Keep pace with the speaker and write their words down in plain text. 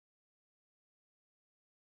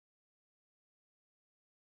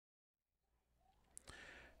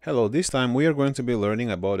Hello, this time we are going to be learning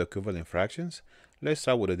about equivalent fractions. Let's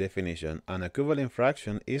start with the definition. An equivalent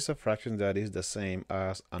fraction is a fraction that is the same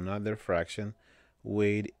as another fraction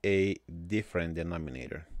with a different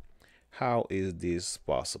denominator. How is this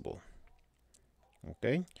possible?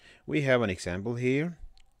 Okay, we have an example here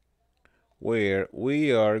where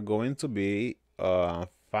we are going to be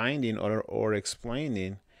finding or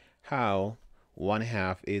explaining how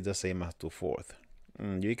 1/2 is the same as 2/4.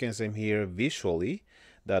 You can see here visually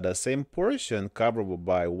that the same portion covered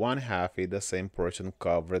by 1/2 is the same portion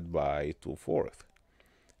covered by 2/4.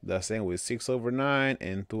 The same with 6/9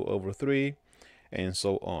 and 2/3 and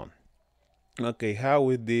so on. Okay, how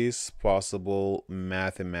is this possible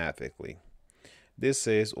mathematically? This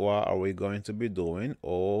is what are we going to be doing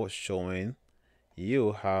or showing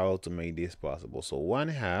you how to make this possible. So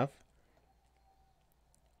 1/2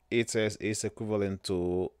 it says is equivalent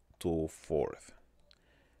to 2/4.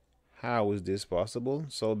 How is this possible?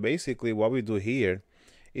 So basically what we do here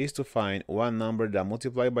is to find one number that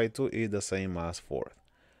multiplied by 2 is the same as 4.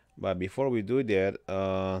 But before we do that,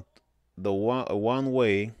 the one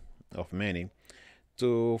way of many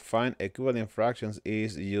to find equivalent fractions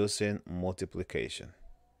is using multiplication.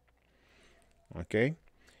 Okay,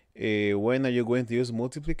 when are you going to use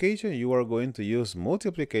multiplication? You are going to use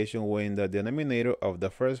multiplication when the denominator of the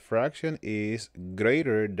first fraction is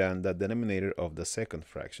greater than the denominator of the second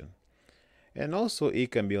fraction. And also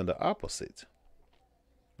it can be on the opposite.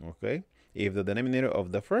 Okay, if the denominator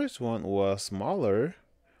of the first one was smaller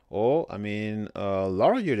or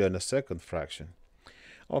larger than the second fraction.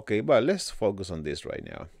 Okay, but let's focus on this right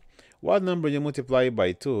now. What number you multiply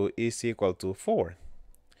by 2 is equal to 4?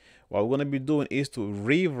 What we're going to be doing is to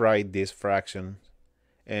rewrite this fraction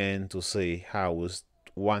and to see how is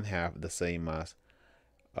 1/2 the same as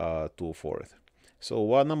 2/4. So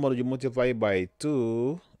what number you multiply by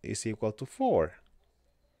 2 is equal to 4?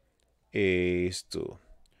 Is 2.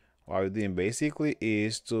 What we're doing basically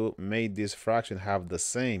is to make this fraction have the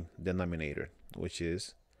same denominator, which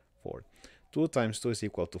is 4. 2 times 2 is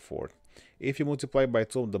equal to 4. If you multiply by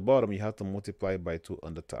 2 on the bottom, you have to multiply by 2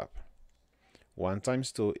 on the top. 1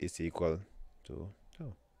 times 2 is equal to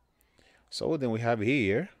 2. So then we have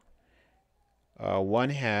here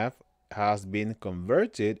 1/2 has been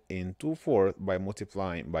converted into 4 by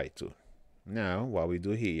multiplying by 2. Now what we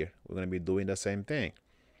do here, we're going to be doing the same thing.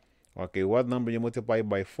 Okay, what number you multiply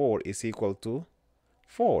by 4 is equal to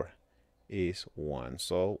 4? Is 1.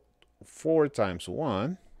 So 4 times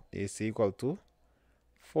 1 is equal to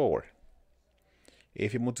 4.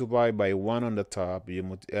 If you multiply by 1 on the top,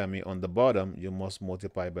 on the bottom, you must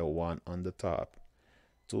multiply by 1 on the top.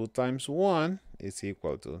 2 times 1 is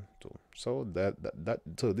equal to 2. So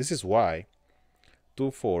so this is why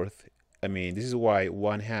 2/4, this is why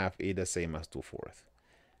 1/2 is the same as 2/4.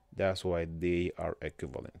 That's why they are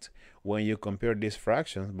equivalent. When you compare these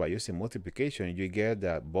fractions by using multiplication, you get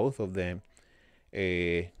that both of them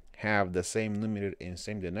have the same numerator and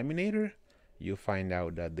same denominator. You find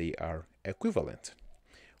out that they are equivalent.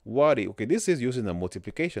 Okay, this is using the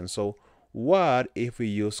multiplication. So what if we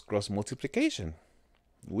use cross multiplication?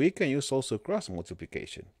 We can use also cross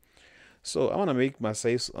multiplication. So I want to make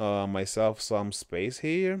myself some space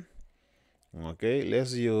here. Okay,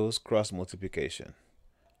 let's use cross multiplication.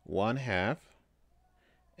 1/2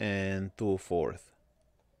 and 2/4.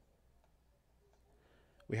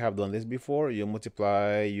 We have done this before. You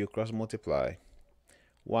multiply, you cross multiply.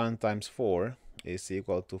 1 times 4 is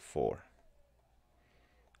equal to 4.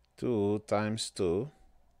 2 times 2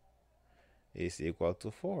 is equal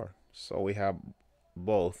to 4. So we have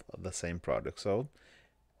both the same product. So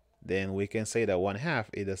then we can say that 1/2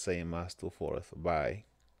 is the same as 2/4 by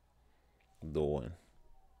doing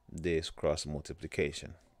this cross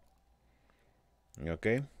multiplication.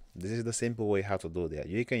 Okay, this is the simple way how to do that.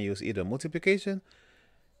 You can use either multiplication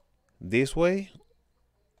this way,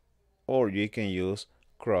 or you can use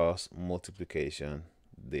cross multiplication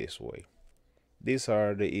this way. These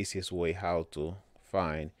are the easiest way how to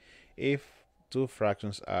find if two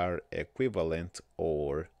fractions are equivalent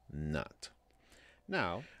or not.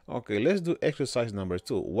 Now, okay, let's do exercise number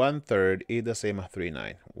 2. 1/3 is the same as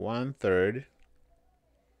 3/9. 1/3,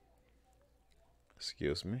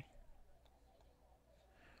 excuse me,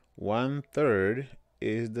 1/3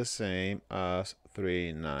 is the same as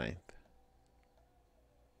 3/9.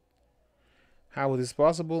 How is this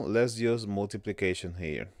possible? Let's use multiplication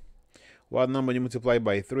here. What number you multiply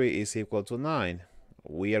by 3 is equal to 9?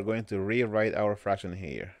 We are going to rewrite our fraction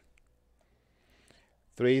here.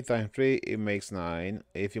 3 times 3, it makes 9.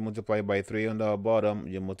 If you multiply by 3 on the bottom,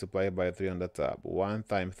 you multiply by 3 on the top. 1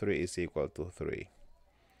 times 3 is equal to 3.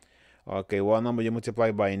 Okay, what number you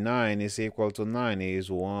multiply by 9 is equal to 9 is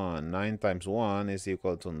 1. 9 times 1 is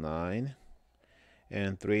equal to 9.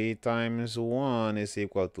 And 3 times 1 is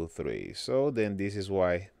equal to 3. So then this is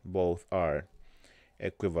why both are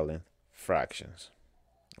equivalent fractions.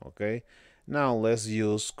 Okay, now let's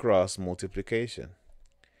use cross multiplication.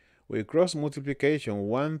 With cross multiplication,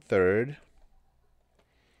 1/3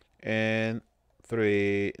 and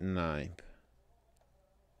 3/9.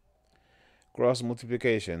 Cross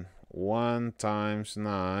multiplication, 1 times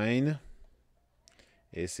 9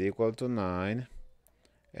 is equal to 9,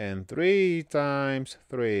 and 3 times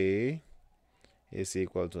 3 is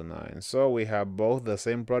equal to 9. So we have both the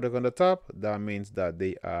same product on the top. That means that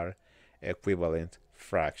they are equivalent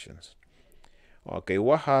fractions. Okay,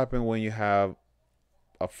 what happens when you have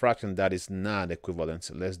a fraction that is not equivalent?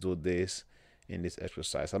 So let's do this in this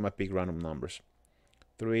exercise. I'm gonna pick random numbers.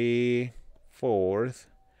 3/4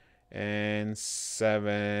 and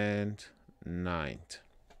 7/9.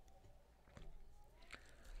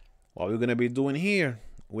 What we're gonna be doing here,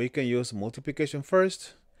 we can use multiplication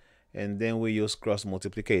first, and then we use cross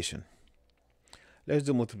multiplication. Let's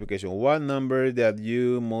do multiplication. What number that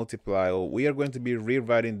you multiply, we are going to be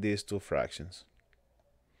rewriting these two fractions.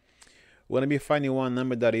 We're going to be finding one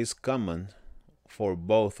number that is common for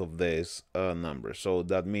both of these numbers. So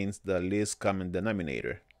that means the least common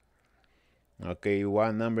denominator. Okay,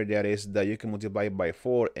 one number that you can multiply by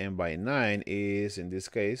 4 and by 9 is, in this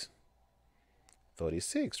case,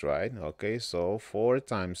 36, right? Okay, so 4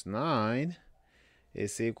 times 9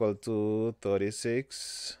 is equal to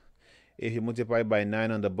 36. If you multiply by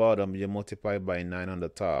 9 on the bottom, you multiply by 9 on the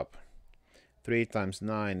top. 3 times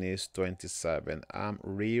 9 is 27. I'm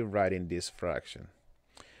rewriting this fraction.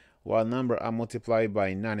 What number I multiply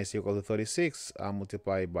by 9 is equal to 36? I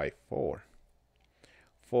multiply by 4.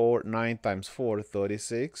 9 times 4,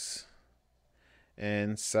 36.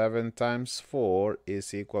 And 7 times 4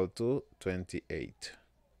 is equal to 28.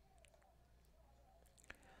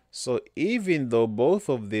 So even though both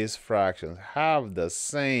of these fractions have the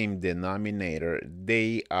same denominator,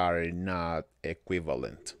 they are not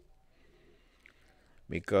equivalent.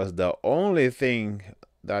 Because the only thing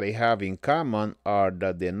that they have in common are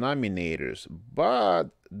the denominators,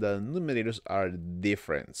 but the numerators are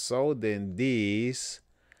different. So then these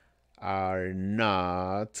are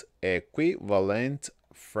not equivalent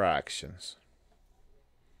fractions.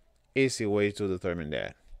 Easy way to determine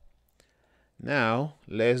that. Now,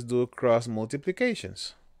 let's do cross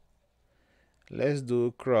multiplications. Let's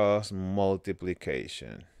do cross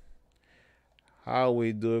multiplication. How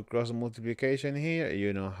we do cross multiplication here,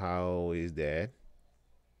 you know how is that.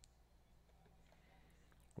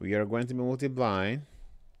 We are going to be multiplying.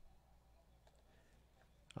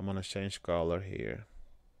 I'm going to change color here.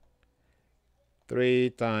 3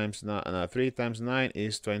 times 9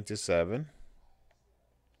 is 27.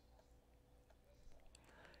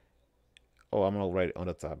 Oh, I'm gonna write it on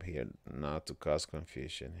the top here, not to cause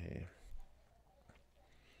confusion here.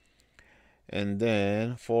 And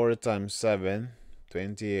then 4 times 7,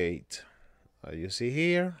 28. You see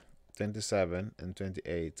here, 27 and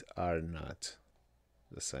 28 are not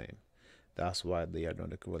the same. That's why they are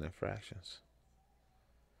not equivalent fractions.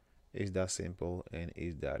 It's that simple and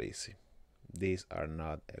it's that easy. These are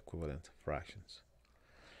not equivalent fractions.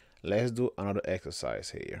 Let's do another exercise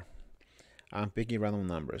here. I'm picking random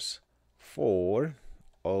numbers. 4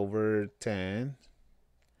 over 10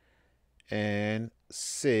 and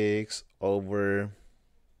 6 over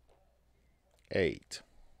 8.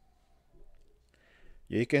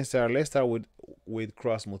 You can start, let's start with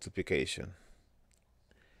cross multiplication.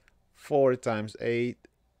 4 times 8,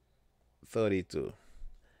 32.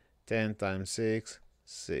 10 times 6,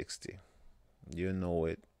 60. You know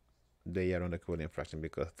it. They are not equivalent fraction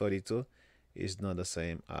because 32 is not the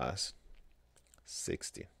same as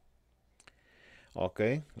 60.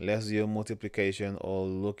 Okay, let's do multiplication or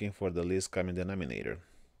looking for the least common denominator.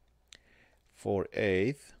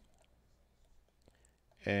 4/8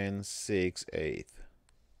 and 6/8.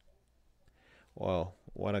 Well,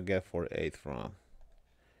 what I get 4/8 from?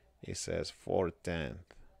 It says 4/10.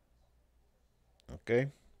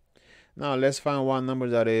 Okay. Now let's find one number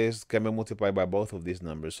that can be multiplied by both of these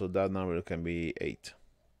numbers. So that number can be 8.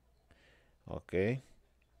 Okay.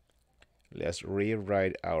 Let's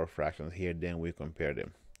rewrite our fractions here, then we compare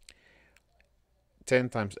them. 10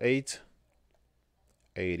 times 8,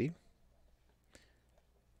 80.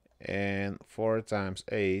 And 4 times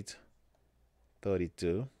 8,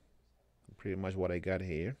 32. Pretty much what I got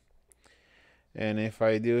here. And if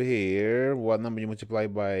I do here, what number you multiply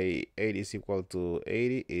by 8 is equal to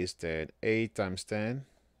 80 is 10. 8 times 10,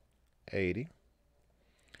 80.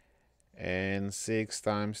 and 6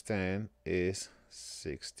 times 10 is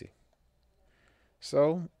 60.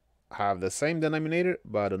 So have the same denominator,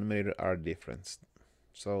 but the denominator are different.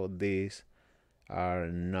 So these are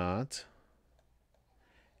not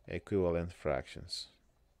equivalent fractions.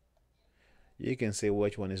 You can say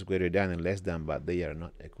which one is greater than and less than, but they are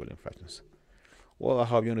not equivalent fractions. Well, I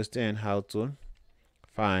hope you understand how to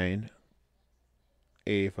find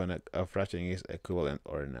if a fraction is equivalent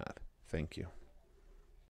or not. Thank you.